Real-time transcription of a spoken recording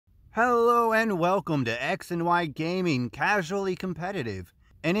Hello and welcome to X and Y Gaming, casually competitive.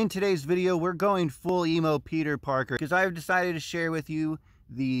 And in today's video, we're going full emo Peter Parker because I've decided to share with you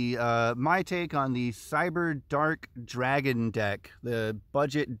the my take on the Cyberdark Dragon deck, the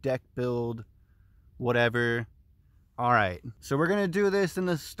budget deck build, whatever. All right, so we're gonna do this in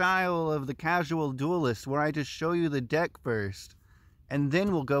the style of the casual duelist, where I just show you the deck first, and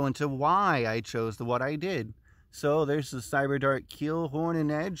then we'll go into why I chose what I did. So there's the Cyberdark Keel, Horn, and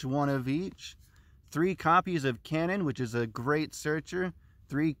Edge, one of each. 3 copies of Cannon, which is a great searcher.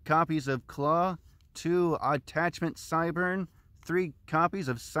 3 copies of Claw. 2 Attachment Cyburn. 3 copies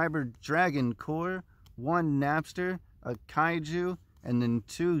of Cyber Dragon Core. 1 Napster, a Kaiju, and then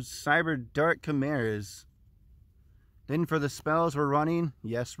 2 Cyberdark Chimeras. Then for the spells we're running,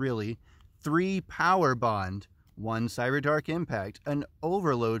 yes really, 3 Power Bond. 1 Cyberdark Impact, an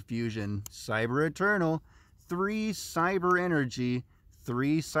Overload Fusion, Cyber Eternal, 3 Cyber Energy,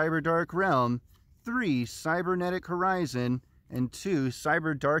 3 Cyberdark Realm, 3 Cybernetic Horizon, and 2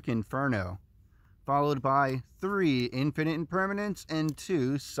 Cyberdark Inferno, followed by 3 Infinite Impermanence and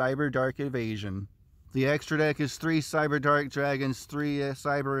 2 Cyberdark Evasion. The extra deck is 3 Cyberdark Dragons, 3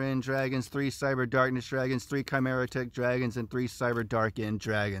 Cyber End Dragons, 3 Cyber Darkness Dragons, 3 Chimera Tech Dragons, and 3 Cyberdark End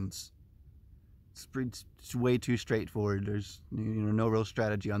Dragons. It's way too straightforward. There's no real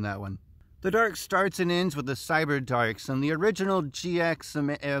strategy on that one. The dark starts and ends with the Cyberdarks, and the original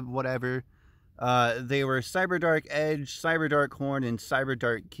GX whatever, they were Cyberdark Edge, Cyberdark Horn, and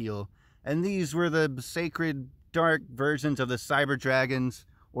Cyberdark Keel. And these were the sacred dark versions of the Cyber Dragons,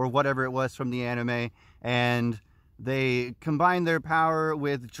 or whatever it was from the anime, and they combined their power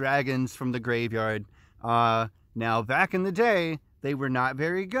with dragons from the graveyard. Now, back in the day, they were not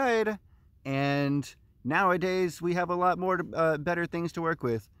very good, and nowadays we have a lot more better things to work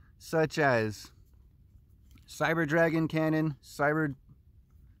with, such as Cyber Dragon Cannon, Cyberdark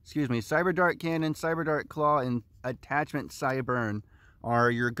Cannon, Cyberdark Claw, and Attachment Cyburn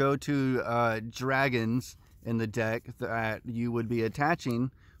are your go-to dragons in the deck that you would be attaching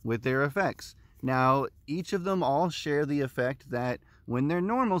with their effects. Now, each of them all share the effect that when they're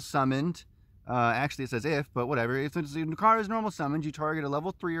normal summoned, actually it says if, but whatever, if the card is normal summoned, you target a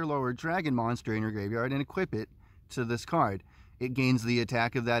level 3 or lower dragon monster in your graveyard and equip it to this card. It gains the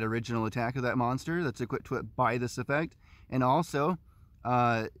attack of that original attack of that monster that's equipped to it by this effect. And also,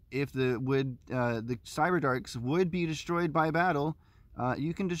 if the Cyberdarks would be destroyed by battle,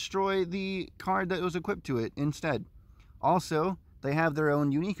 you can destroy the card that was equipped to it instead. Also, they have their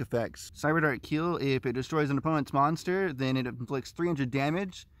own unique effects. Cyberdark Keel, if it destroys an opponent's monster, then it inflicts 300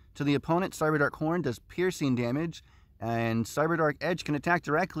 damage to the opponent. Cyberdark Horn does piercing damage, and Cyberdark Edge can attack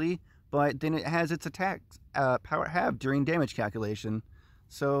directly, but then it has its attack power halved during damage calculation.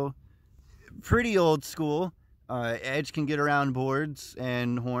 So, pretty old school. Edge can get around boards,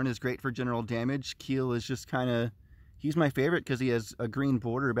 and Horn is great for general damage. Keel is just kind of, he's my favorite because he has a green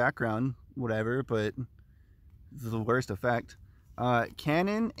border background, whatever, but the worst effect.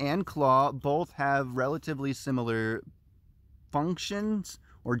 Cannon and Claw both have relatively similar functions,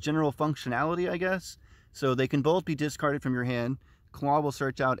 or general functionality, I guess. So they can both be discarded from your hand. Claw will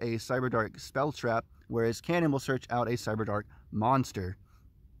search out a Cyberdark spell trap, whereas Cannon will search out a Cyberdark monster.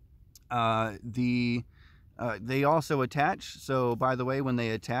 They also attach, so by the way, when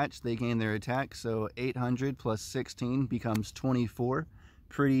they attach, they gain their attack, so 800 plus 16 becomes 24.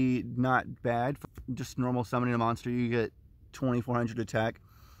 Pretty not bad. Just normal summoning a monster, you get 2400 attack.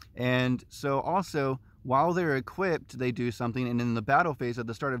 And so also, while they're equipped, they do something, and in the battle phase at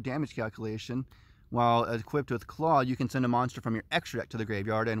the start of damage calculation, while equipped with Claw, you can send a monster from your extra deck to the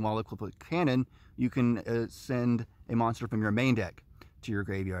graveyard, and while equipped with Cannon, you can send a monster from your main deck to your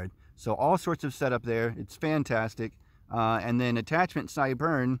graveyard. So all sorts of setup there. It's fantastic. And then Attachment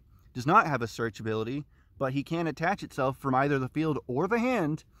Cyburn does not have a search ability, but he can attach itself from either the field or the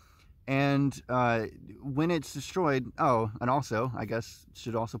hand, and when it's destroyed, oh, and also, I guess,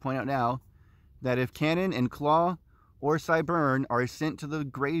 should also point out now, that if Cannon and Claw or Cyburn are sent to the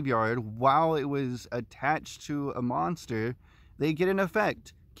graveyard while it was attached to a monster, they get an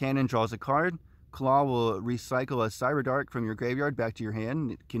effect. Cannon draws a card, Claw will recycle a Cyberdark from your graveyard back to your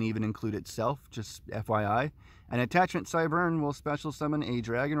hand. It can even include itself, just FYI. And Attachment Cyburn will special summon a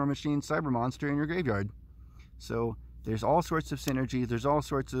dragon or machine cyber monster in your graveyard. So there's all sorts of synergy, there's all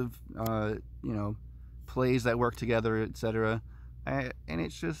sorts of, plays that work together, etc. And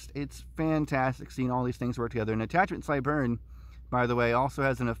it's fantastic seeing all these things work together. And Attachment Cyburn, by the way, also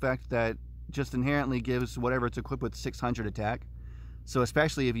has an effect that just inherently gives whatever it's equipped with 600 attack. So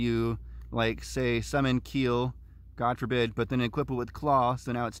especially if you, like, say, summon Keel, God forbid, but then equip it with Claw,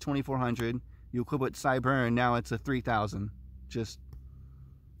 so now it's 2400. You equip it with Cyburn, now it's a 3000. Just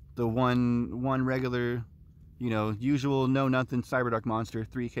the one regular, you know, usual no-nothing Cyberdark monster,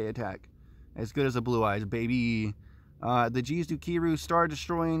 3k attack. As good as a Blue Eyes, baby. The Jizu Kiru Star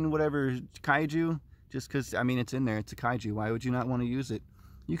Destroying whatever Kaiju, just because, I mean, it's in there, it's a Kaiju. Why would you not want to use it?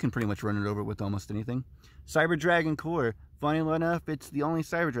 You can pretty much run it over with almost anything. Cyber Dragon Core. Funny enough, it's the only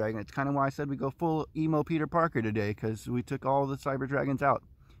Cyber Dragon. It's kind of why I said we go full emo Peter Parker today, because we took all the Cyber Dragons out.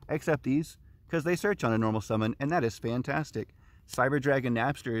 Except these, because they search on a normal summon, and that is fantastic. Cyber Dragon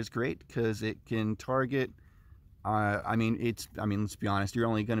Napster is great, because it can target... I mean, let's be honest, you're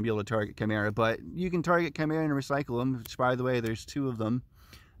only going to be able to target Chimera, but you can target Chimera and recycle them, which, by the way, there's 2 of them.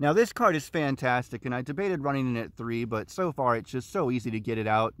 Now, this card is fantastic, and I debated running it at 3, but so far it's just so easy to get it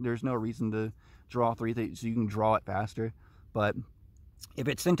out. There's no reason to draw 3, so you can draw it faster. But if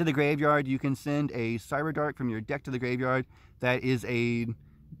it's sent to the graveyard, you can send a Cyberdark from your deck to the graveyard that is a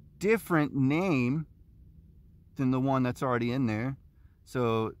different name than the one that's already in there.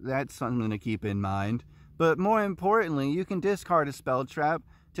 So that's something to keep in mind. But more importantly, you can discard a spell trap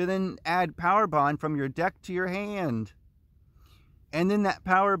to then add Power Bond from your deck to your hand. And then that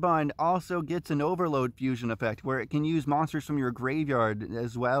Power Bond also gets an Overload fusion effect where it can use monsters from your graveyard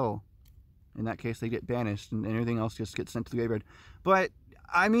as well. In that case, they get banished and everything else just gets sent to the graveyard. But,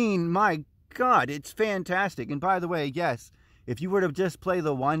 I mean, my God, it's fantastic. And by the way, yes, if you were to just play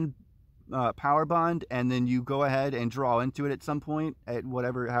the one Power Bond and then you go ahead and draw into it at some point, at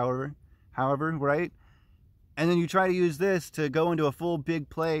whatever, however, right? And then you try to use this to go into a full big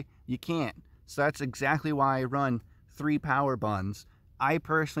play, you can't. So that's exactly why I run 3 Power Bonds. I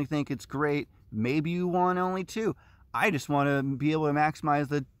personally think it's great. Maybe you want only 2. I just want to be able to maximize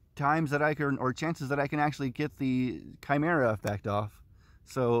the times that I can, or chances that I can actually get the Chimera effect off.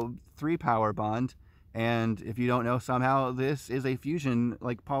 So 3 Power Bond. And if you don't know, somehow this is a fusion,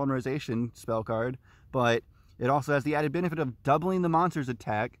 like polymerization spell card. But it also has the added benefit of doubling the monster's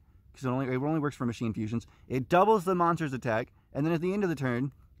attack, because it only works for machine fusions. It doubles the monster's attack, and then at the end of the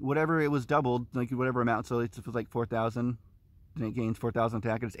turn, whatever it was doubled, like whatever amount, so it's like 4,000, then it gains 4,000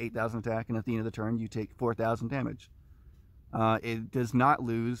 attack, and it's 8,000 attack, and at the end of the turn, you take 4,000 damage. It does not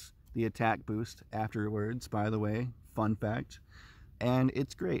lose the attack boost afterwards, by the way, fun fact. And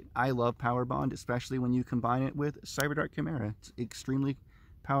it's great. I love Power Bond, especially when you combine it with Cyberdark Chimera. It's extremely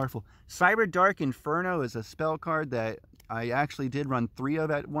powerful. Cyberdark Inferno is a spell card that I actually did run 3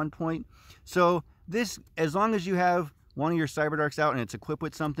 of at one point. So this, as long as you have one of your Cyberdarks out and it's equipped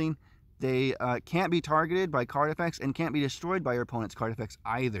with something, they can't be targeted by card effects and can't be destroyed by your opponent's card effects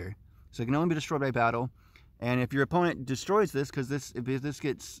either. So it can only be destroyed by battle. And if your opponent destroys this, because if this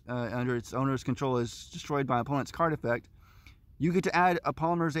gets under its owner's control is destroyed by opponent's card effect, you get to add a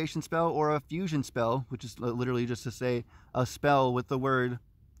polymerization spell or a fusion spell, which is literally just to say a spell with the word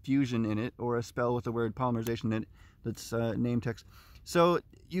fusion in it, or a spell with the word polymerization in it, that's name text. So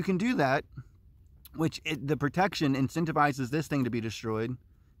you can do that, which the protection incentivizes this thing to be destroyed,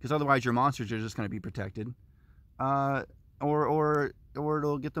 because otherwise your monsters are just going to be protected. Or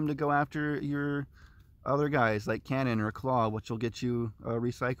it'll get them to go after your other guys, like Cannon or Claw, which will get you a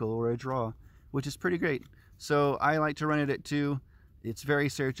recycle or a draw, which is pretty great. So I like to run it at 2. It's very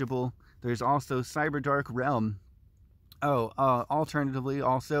searchable. There's also Cyberdark Realm. Alternatively,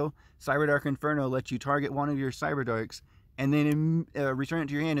 also, Cyberdark Inferno lets you target one of your Cyberdarks and then return it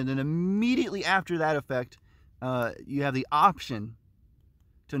to your hand, and then immediately after that effect, you have the option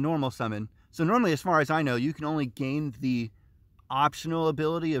to normal summon. So normally, as far as I know, you can only gain the optional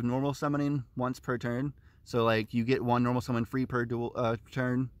ability of normal summoning once per turn. So, like, you get 1 normal summon free per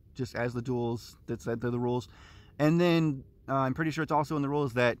turn, just as the duels, that's the rules. And then I'm pretty sure it's also in the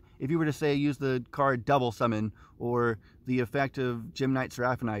rules that if you were to say use the card double summon or the effect of Gem Knight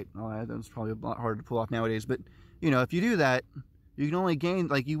Seraphinite, that's probably a lot harder to pull off nowadays, but you know, if you do that, you can only gain,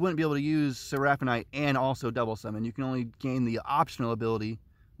 like, you wouldn't be able to use Seraphinite and also double summon. You can only gain the optional ability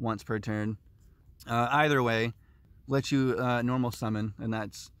once per turn. Either way, lets you normal summon, and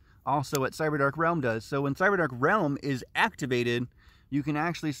that's also what Cyberdark Realm does. So when Cyberdark Realm is activated, you can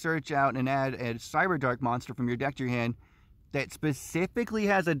actually search out and add a Cyberdark monster from your deck to your hand that specifically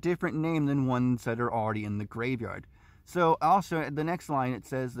has a different name than ones that are already in the graveyard. So also, the next line, it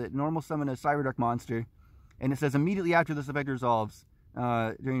says that normal summon a Cyberdark monster, and it says immediately after this effect resolves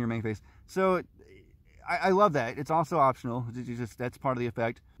during your main phase. So I love that. It's also optional. That's part of the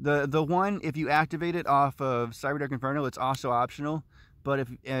effect. The one, if you activate it off of Cyberdark Inferno, it's also optional. But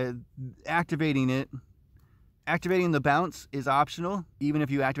if activating the bounce is optional. Even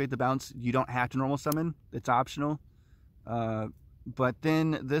if you activate the bounce, you don't have to normal summon. It's optional. But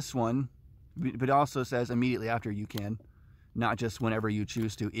then this one, but also says immediately after you can, not just whenever you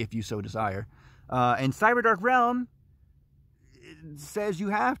choose to, if you so desire. And Cyberdark Realm, says you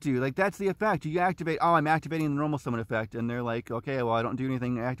have to. Like, that's the effect. You activate, oh, I'm activating the normal summon effect. And they're like, okay, well, I don't do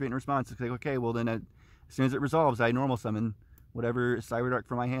anything to activate in response. It's like, okay, well, then as soon as it resolves, I normal summon whatever Cyberdark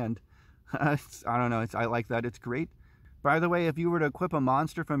from my hand. I don't know. I like that. It's great. By the way, if you were to equip a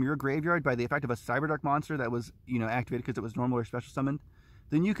monster from your graveyard by the effect of a Cyberdark monster that was, activated because it was normal or special summoned,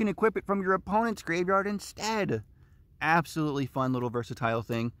 then you can equip it from your opponent's graveyard instead. Absolutely fun little versatile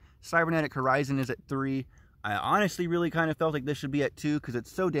thing. Cybernetic Horizon is at 3. I honestly really kind of felt like this should be at 2 because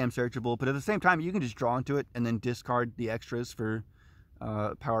it's so damn searchable, but at the same time, you can just draw into it and then discard the extras for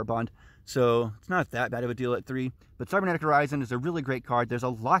Power Bond. So it's not that bad of a deal at 3. But Cybernetic Horizon is a really great card. There's a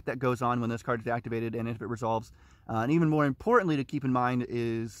lot that goes on when this card is activated and if it resolves. And even more importantly to keep in mind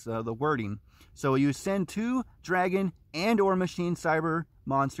is the wording. So you send 2 dragon and or machine cyber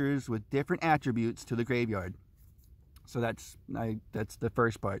monsters with different attributes to the graveyard. So that's the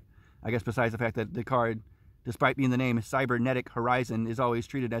first part. I guess besides the fact that the card, despite being the name Cybernetic Horizon, is always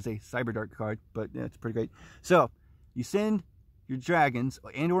treated as a Cyberdark card, but yeah, it's pretty great. So you send your dragons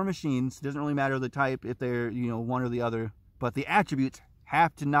and or machines, doesn't really matter the type if they're, one or the other, but the attributes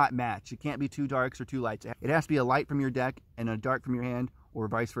have to not match. It can't be 2 darks or 2 lights. It has to be a light from your deck and a dark from your hand, or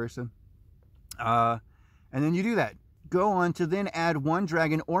vice versa. And then you do that. Go on to then add 1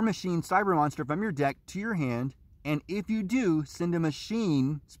 dragon or machine cyber monster from your deck to your hand. And if you do, send a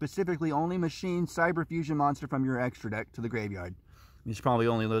machine, specifically only machine cyber fusion monster from your extra deck to the graveyard. There's probably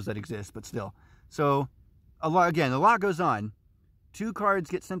only those that exist, but still. So, a lot goes on. 2 cards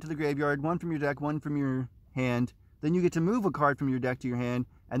get sent to the graveyard, 1 from your deck, 1 from your hand. Then you get to move a card from your deck to your hand,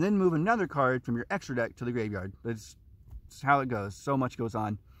 and then move another card from your extra deck to the graveyard. That's how it goes. So much goes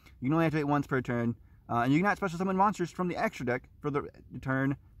on. You can only activate once per turn, and you cannot special summon monsters from the extra deck for the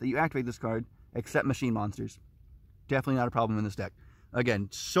turn that you activate this card, except machine monsters. Definitely not a problem in this deck. Again,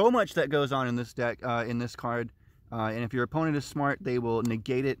 so much that goes on in this deck, in this card, and if your opponent is smart, they will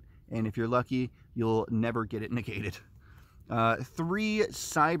negate it, and if you're lucky, you'll never get it negated. 3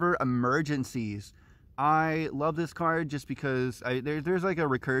 cyber emergencies. I love this card just because there's like a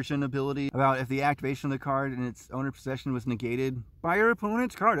recursion ability about if the activation of the card in its owner possession was negated by your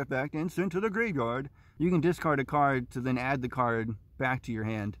opponent's card effect and sent to the graveyard, you can discard a card to then add the card back to your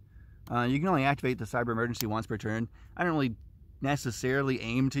hand. You can only activate the cyber emergency once per turn. I don't really necessarily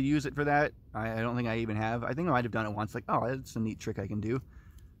aim to use it for that. I don't think I even have. I think I might have done it once, like, oh, that's a neat trick I can do.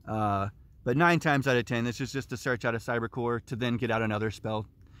 But 9 times out of 10, this is just to search out a cyber core to then get out another spell.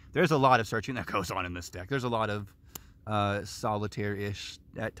 There's a lot of searching that goes on in this deck. There's a lot of solitaire-ish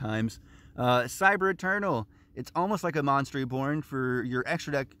at times. Cyber Eternal. It's almost like a Monster Reborn for your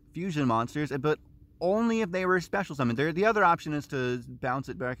extra deck fusion monsters, but only if they were special summoned. The other option is to bounce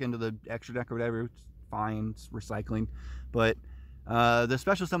it back into the extra deck or whatever. It's fine, it's recycling. But the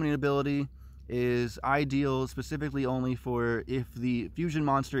special summoning ability is ideal specifically only for if the fusion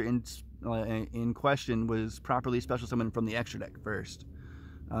monster in question was properly special summoned from the extra deck first.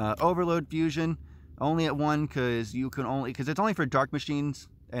 Overload Fusion, only at 1 because it's only for dark machines,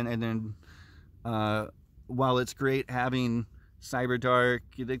 and then while it's great having Cyberdark,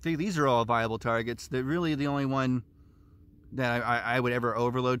 these are all viable targets. They're really the only one that I would ever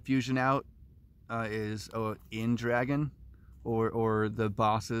overload Fusion out is in Dragon or the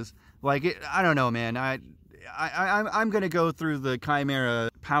bosses. Like I don't know, man. I'm gonna go through the Chimera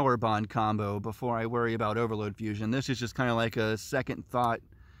Power Bond combo before I worry about Overload Fusion. This is just kind of like a second thought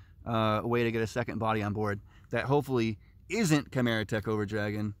way to get a second body on board that hopefully isn't Chimera Tech over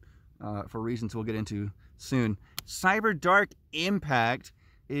Dragon for reasons we'll get into soon. Cyberdark Impact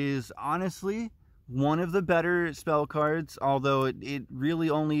is honestly one of the better spell cards, although it really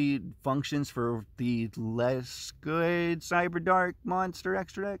only functions for the less good Cyberdark monster,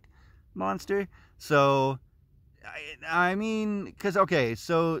 extra deck monster. So, I mean, because, okay,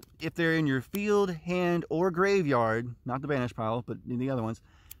 so if they're in your field, hand, or graveyard, not the banish pile, but in the other ones,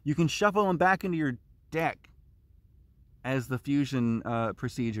 you can shuffle them back into your deck as the fusion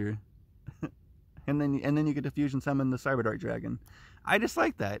procedure. and then you get to fusion summon the Cyberdark Dragon. I just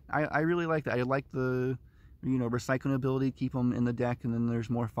like that. I really like that. I like the, recycling ability, keep them in the deck, and then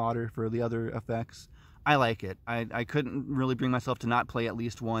there's more fodder for the other effects. I like it. I couldn't really bring myself to not play at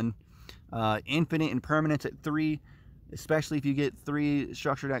least one. Infinite Impermanence at 3, especially if you get 3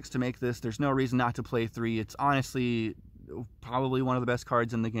 structure decks to make this. There's no reason not to play 3. It's honestly probably one of the best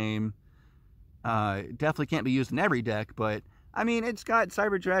cards in the game. Definitely can't be used in every deck, but I mean, it's got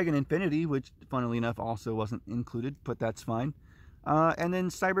Cyber Dragon Infinity, which funnily enough also wasn't included, but that's fine. And then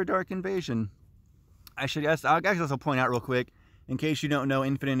Cyberdark Invasion. I guess I'll point out real quick, in case you don't know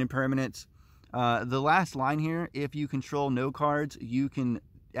Infinite Impermanence, the last line here, if you control no cards, you can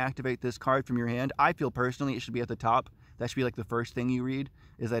activate this card from your hand. I feel personally it should be at the top. That should be like the first thing you read,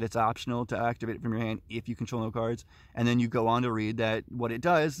 is that it's optional to activate it from your hand if you control no cards. And then you go on to read that what it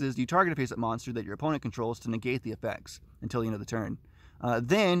does is you target a face-up monster that your opponent controls to negate the effects until the end of the turn.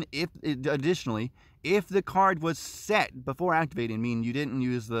 Then, additionally, if the card was set before activating, meaning you didn't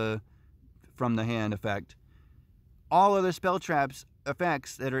use the from the hand effect, all other spell traps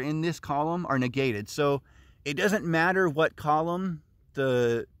effects that are in this column are negated. So it doesn't matter what column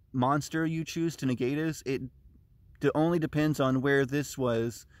the monster you choose to negate is. It only depends on where this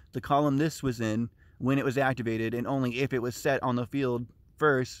was, the column this was in, when it was activated, and only if it was set on the field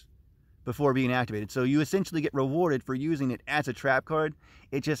first before being activated. So you essentially get rewarded for using it as a trap card.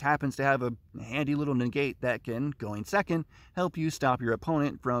 It just happens to have a handy little negate that can, going second, help you stop your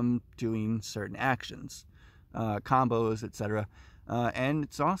opponent from doing certain actions, combos, etc. And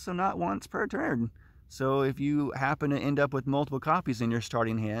it's also not once per turn. So if you happen to end up with multiple copies in your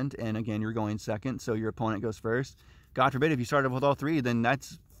starting hand, and again, you're going second, so your opponent goes first, God forbid if you started with all three, then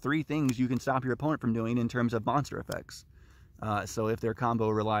that's 3 things you can stop your opponent from doing in terms of monster effects. So if their combo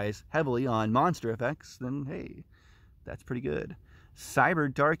relies heavily on monster effects, then hey, that's pretty good.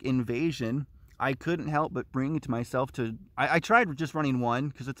 Cyberdark Invasion, I couldn't help but bring to myself to... I tried just running one,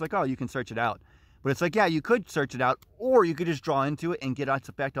 because it's like, oh, you can search it out. But it's like, yeah, you could search it out, or you could just draw into it and get its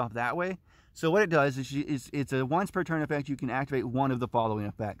effect off that way. So what it does is it's a once per turn effect. You can activate one of the following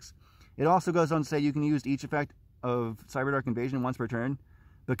effects. It also goes on to say you can use each effect of Cyberdark Invasion once per turn,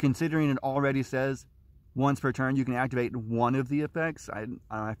 but considering it already says once per turn you can activate one of the effects,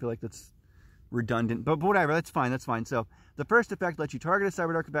 I feel like that's redundant, but whatever, that's fine. So the first effect lets you target a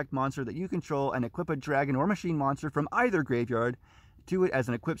Cyberdark effect monster that you control and equip a dragon or machine monster from either graveyard to it as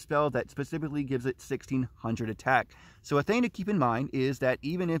an equipped spell that specifically gives it 1600 attack. So a thing to keep in mind is that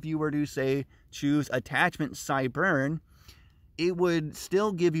even if you were to, say, choose attachment Cyburn, it would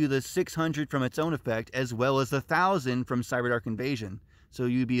still give you the 600 from its own effect, as well as the 1000 from Cyberdark Invasion. So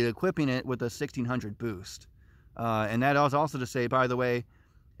you'd be equipping it with a 1600 boost. And that is also to say, by the way,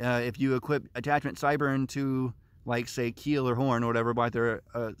 if you equip attachment Cyburn to, like, say, Keel or Horn or whatever by their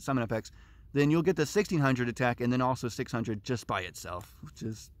summon effects, then you'll get the 1600 attack and then also 600 just by itself, which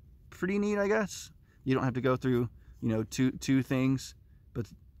is pretty neat, I guess. You don't have to go through, you know, two things, but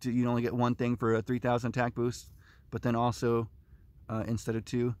you only get one thing for a 3000 attack boost, but then also instead of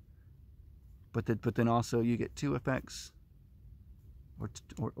 2, but then also you get 2 effects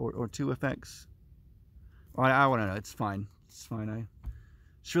or 2 effects. I want to know. It's fine. I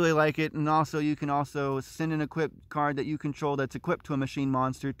just really like it. And also you can also send an equipped card that you control that's equipped to a machine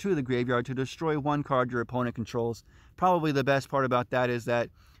monster to the graveyard to destroy one card your opponent controls. Probably the best part about that is that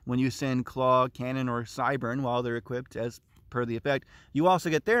when you send Claw, Cannon, or Cyburn while they're equipped as per the effect, you also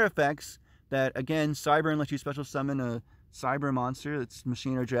get their effects that, again, Cyburn lets you special summon a Cyber monster that's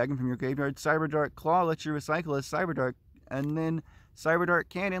machine or dragon from your graveyard. Cyberdark Claw lets you recycle as Cyberdark, and then Cyberdark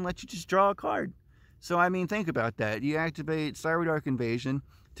Cannon lets you just draw a card. So, I mean, think about that. You activate Cyberdark Invasion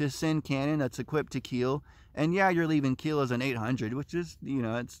to send Cannon that's equipped to Keel. And yeah, you're leaving Keel as an 800, which is, you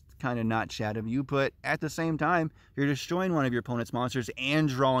know, it's kind of not Shad of you. But at the same time, you're destroying one of your opponent's monsters and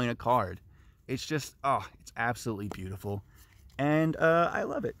drawing a card. It's just, oh, it's absolutely beautiful. And I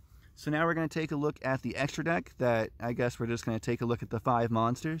love it. So now we're going to take a look at the extra deck that I guess we're just going to take a look at the 5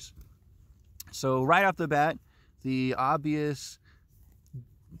 monsters. So right off the bat, the obvious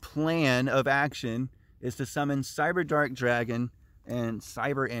plan of action is to summon Cyberdark Dragon and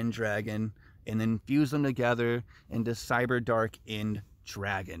Cyber End Dragon and then fuse them together into Cyberdark End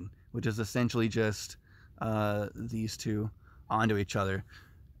Dragon, which is essentially just these two onto each other.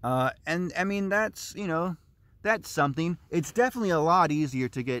 And I mean, that's, you know, that's something. It's definitely a lot easier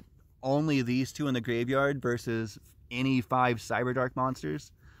to get only these two in the graveyard versus any 5 Cyberdark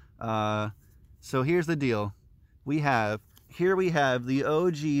monsters. So here's the deal. Here we have the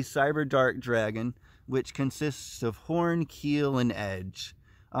OG Cyberdark Dragon, which consists of Horn, Keel, and Edge.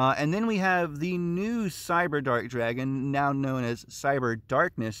 And then we have the new Cyberdark Dragon, now known as Cyber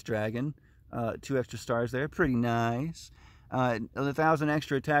Darkness Dragon. 2 extra stars there, pretty nice. 1,000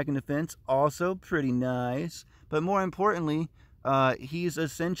 extra attack and defense, also pretty nice. But more importantly, he's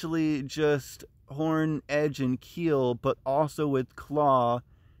essentially just Horn, Edge, and Keel, but also with Claw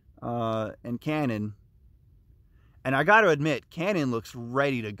and Cannon. And I got to admit, Cannon looks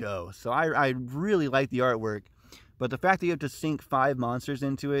ready to go. So I really like the artwork. But the fact that you have to sink 5 monsters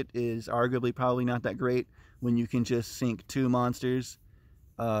into it is arguably probably not that great when you can just sink 2 monsters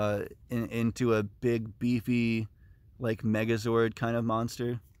into a big, beefy, like Megazord kind of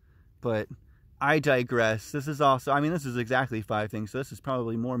monster. But I digress. This is also, I mean, this is exactly 5 things. So this is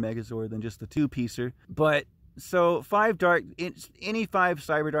probably more Megazord than just the 2-piecer. But So any 5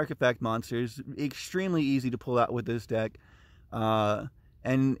 Cyberdark effect monsters, extremely easy to pull out with this deck.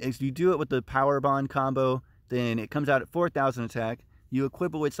 And if you do it with the Power Bond combo, then it comes out at 4,000 attack. You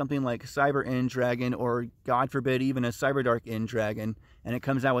equip it with something like Cyber End Dragon, or God forbid, even a Cyberdark End Dragon, and it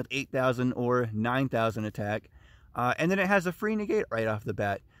comes out with 8,000 or 9,000 attack. And then it has a free negate right off the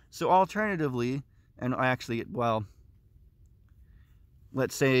bat. So alternatively, and actually, well,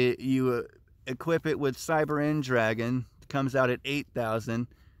 let's say you equip it with Cyber End Dragon, comes out at 8,000,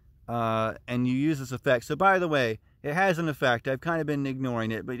 and you use this effect. So by the way, it has an effect. I've kind of been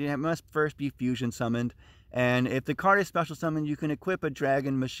ignoring it, but it must first be fusion summoned. And if the card is special summoned, you can equip a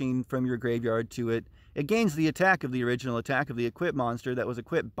dragon machine from your graveyard to it. It gains the attack of the original attack of the equipped monster that was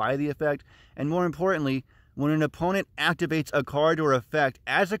equipped by the effect. And more importantly, when an opponent activates a card or effect,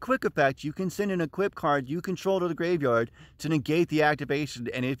 as a quick effect, you can send an equipped card you control to the graveyard to negate the activation,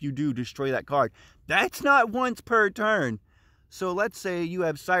 and if you do, destroy that card. That's not once per turn. So let's say you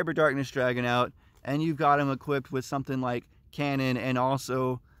have Cyber Darkness Dragon out, and you've got him equipped with something like Cannon and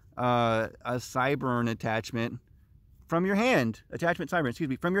also a Cyburn attachment from your hand.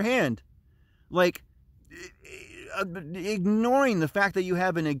 From your hand. Like, ignoring the fact that you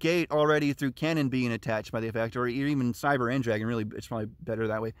have a negate already through Cannon being attached by the effect, or even Cyber End Dragon, really, it's probably better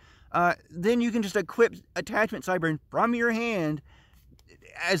that way. Then you can just equip attachment Cyburn from your hand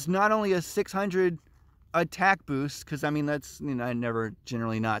as not only a 600 attack boost, because I mean, that's, you know, never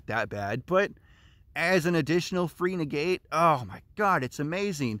generally not that bad, but as an additional free negate. Oh my god, it's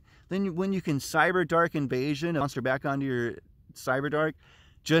amazing. Then when you can Cyber Dark Invasion a monster back onto your Cyber Dark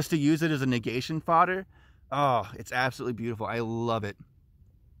just to use it as a negation fodder, oh, it's absolutely beautiful. I love it.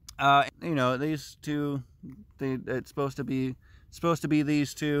 You know, these two, it's supposed to be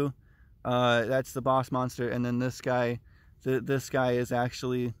these two. That's the boss monster, and then this guy, this guy is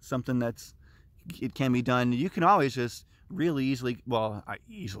actually something that's, it can be done. You can always just really easily, well,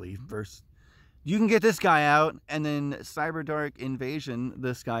 you can get this guy out and then Cyberdark Invasion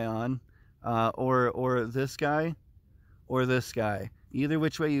this guy on, or this guy, or this guy. Either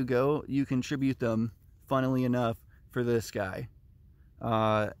which way you go, you contribute them, funnily enough, for this guy.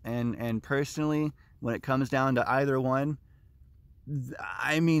 And personally, when it comes down to either one,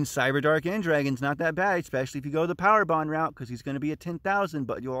 I mean, Cyberdark End Dragon's not that bad, especially if you go the Power Bond route, because he's going to be at 10,000,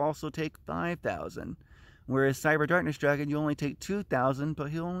 but you'll also take 5,000. Whereas Cyber Darkness Dragon, you only take 2,000,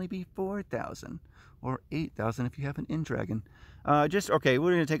 but he'll only be 4,000. Or 8,000 if you have an End Dragon. Okay,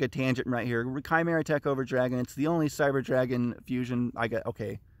 we're going to take a tangent right here. Chimera Tech over Dragon. It's the only Cyber Dragon fusion.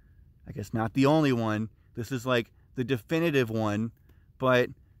 Okay, I guess not the only one. This is like the definitive one. But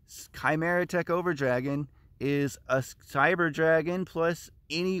Chimera Tech over Dragon is a Cyber Dragon plus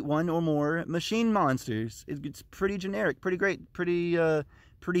any one or more machine monsters. It's pretty generic, pretty great, pretty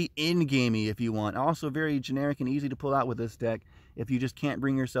in-gamey if you want. Also very generic and easy to pull out with this deck if you just can't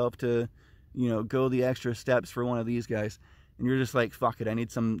bring yourself to, you know, go the extra steps for one of these guys. And you're just like, fuck it, I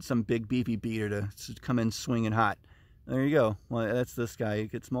need some big beefy beater to come in swinging hot. There you go. Well, that's this guy.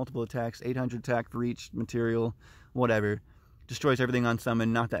 It gets multiple attacks, 800 attack for each material, whatever. Destroys everything on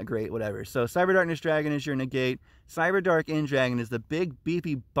summon, not that great, whatever. So Cyber Darkness Dragon is your negate. Cyber Dark End Dragon is the big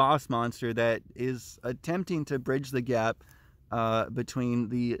beefy boss monster that is attempting to bridge the gap between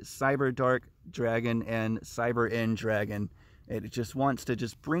the Cyber Dark Dragon and Cyber End Dragon. It just wants to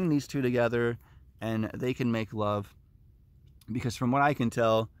just bring these two together and they can make love. Because from what I can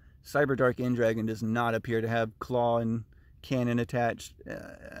tell, Cyber Dark End Dragon does not appear to have claw and cannon attached.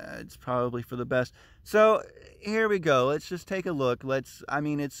 It's probably for the best. So here we go. Let's just take a look. I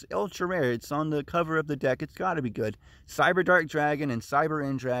mean, it's ultra rare. It's on the cover of the deck. It's got to be good. Cyber Dark Dragon and Cyber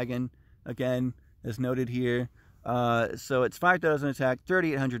End Dragon, again, as noted here. So it's 5,000 attack,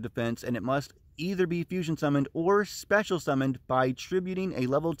 3,800 defense, and it must either be fusion summoned or special summoned by tributing a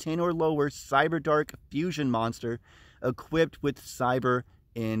level 10 or lower Cyber Dark fusion monster equipped with Cyber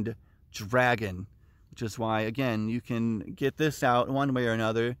End Dragon. Which is why, again, you can get this out one way or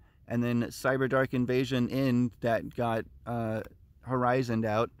another, and then Cyber Dark Invasion in that got Horizoned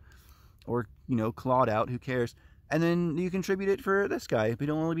out, or, you know, clawed out, who cares? And then you contribute it for this guy, if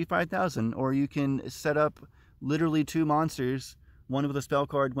it'll only be 5,000, or you can set up literally 2 monsters, one with a spell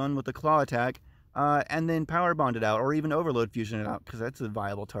card, one with a claw attack, and then power bond it out, or even overload fusion it out, because that's a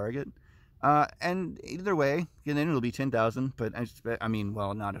viable target. And either way, and then it'll be 10,000, but I mean,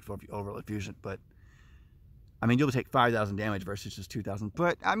 well, not if overload fusion, but I mean, you'll take 5,000 damage versus just 2,000.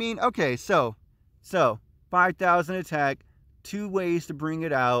 But, I mean, okay, so 5,000 attack, 2 ways to bring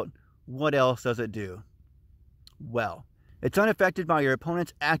it out. What else does it do? Well, it's unaffected by your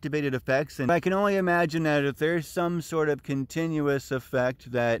opponent's activated effects, and I can only imagine that if there's some sort of continuous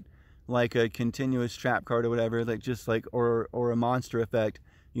effect that, like a continuous trap card or whatever, like just like or a monster effect,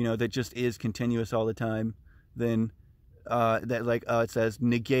 you know, that just is continuous all the time, then that like it says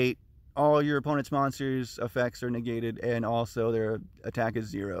negate all your opponent's monsters effects are negated, and also their attack is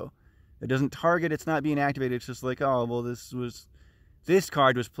 0. It doesn't target, it's not being activated, it's just like, oh well, this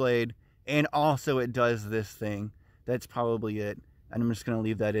card was played and also it does this thing. That's probably it, and I'm just going to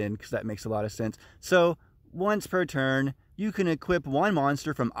leave that in because that makes a lot of sense. So once per turn you can equip one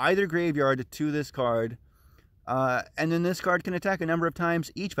monster from either graveyard to this card, and then this card can attack a number of times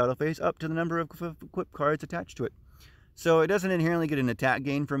each battle phase up to the number of equipped cards attached to it. So it doesn't inherently get an attack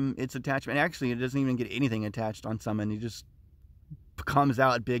gain from its attachment. Actually, it doesn't even get anything attached on summon. He just comes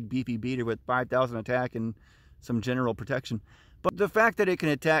out big beefy beater with 5,000 attack and some general protection. But the fact that it can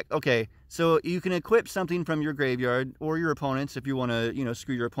attack, okay, so you can equip something from your graveyard or your opponent's if you want to, you know,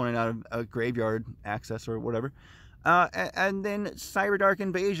 screw your opponent out of a graveyard access or whatever. And then Cyberdark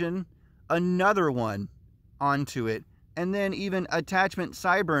Invasion, another one onto it. And then even Attachment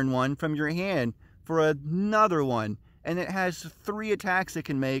Cyburn one from your hand for another one. And it has 3 attacks it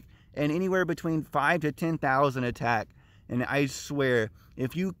can make, and anywhere between 5 to 10,000 attack. And I swear,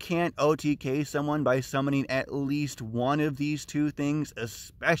 if you can't OTK someone by summoning at least one of these 2 things,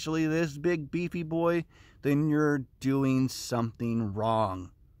 especially this big beefy boy, then you're doing something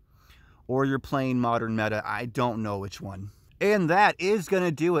wrong. Or you're playing modern meta. I don't know which one. And that is going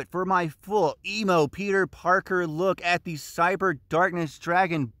to do it for my full emo Peter Parker look at the Cyber Darkness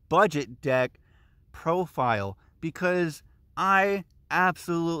Dragon budget deck profile. Because I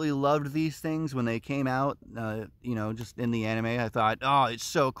absolutely loved these things when they came out, you know, just in the anime. I thought, oh, it's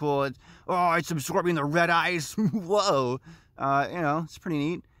so cool. It's absorbing the red eyes. Whoa. You know, it's pretty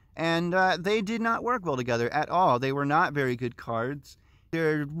neat. And they did not work well together at all. They were not very good cards.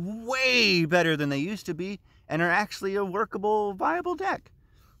 They're way better than they used to be and are actually a workable, viable deck.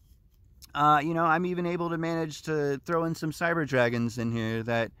 You know, I'm even able to manage to throw in some Cyber Dragons in here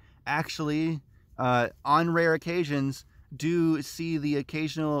that actually, on rare occasions, do see the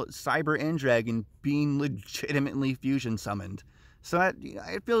occasional Cyber End Dragon being legitimately fusion summoned. So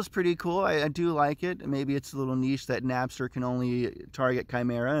it feels pretty cool. I do like it. Maybe it's a little niche that Napster can only target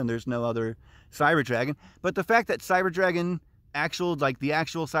Chimera and there's no other Cyber Dragon. But the fact that Cyber Dragon, the actual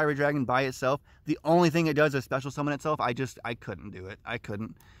Cyber Dragon by itself, the only thing it does is special summon itself, I couldn't do it. I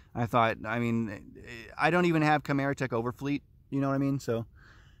couldn't. I thought, I mean, I don't even have Chimera Tech Overfleet, you know what I mean? So,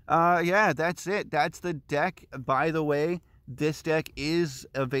 yeah, that's it. That's the deck. By the way, this deck is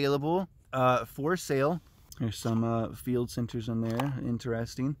available for sale. There's some field centers in there.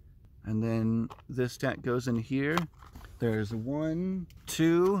 Interesting. And then this deck goes in here. There's 1,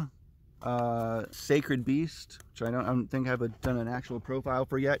 2... Sacred Beast, which I don't think I've done an actual profile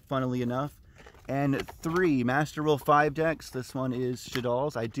for yet, funnily enough, and 3 Master Rule 5 decks. This one is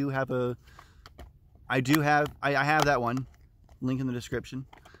Shaddoll's. I have that one. Link in the description.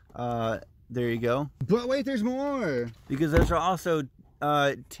 There you go. But wait, there's more! Because those are also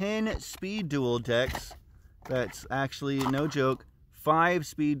 10 Speed Duel decks. That's actually, no joke, 5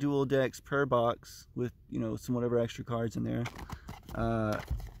 Speed Duel decks per box with, you know, some whatever extra cards in there.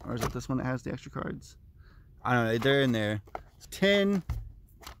 Or is it this one that has the extra cards? I don't know. They're in there. It's 10.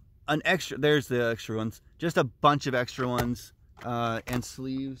 There's the extra ones. Just a bunch of extra ones. And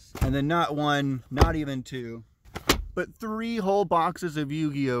sleeves. And then not 1, not even 2, but 3 whole boxes of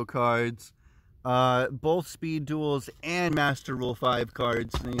Yu-Gi-Oh cards. Both Speed Duels and Master Rule 5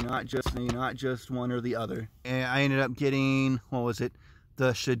 cards. Not just one or the other. And I ended up getting, what was it?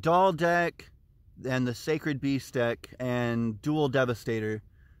 The Shaddoll deck and the Sacred Beast deck and Dual Devastator.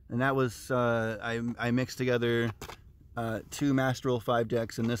 And that was, I mixed together 2 Master Rule 5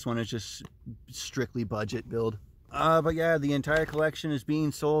 decks, and this one is just strictly budget build. But yeah, the entire collection is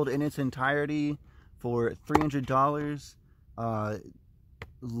being sold in its entirety for $300.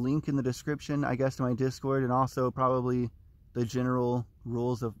 Link in the description, I guess, to my Discord, and also probably the general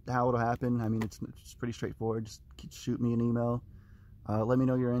rules of how it'll happen. I mean, it's pretty straightforward. Just shoot me an email. Let me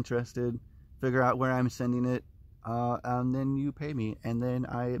know you're interested. Figure out where I'm sending it. And then you pay me, and then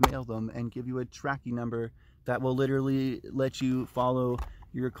I mail them and give you a tracking number that will literally let you follow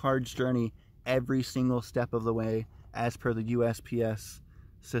your card's journey every single step of the way as per the USPS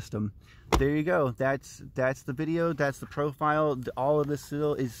system. There you go. That's the video. That's the profile. All of this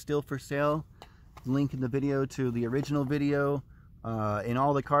is still for sale. Link in the video to the original video and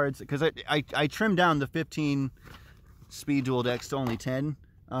all the cards, because I trimmed down the 15 Speed Duel decks to only 10.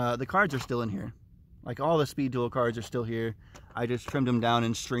 The cards are still in here. Like, all the Speed Duel cards are still here. I just trimmed them down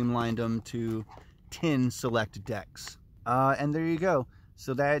and streamlined them to 10 select decks. And there you go.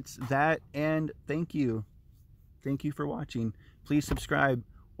 So that's that, and thank you. Thank you for watching. Please subscribe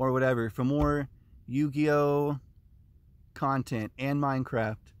or whatever for more Yu-Gi-Oh content and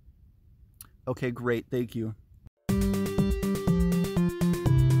Minecraft. Okay, great. Thank you.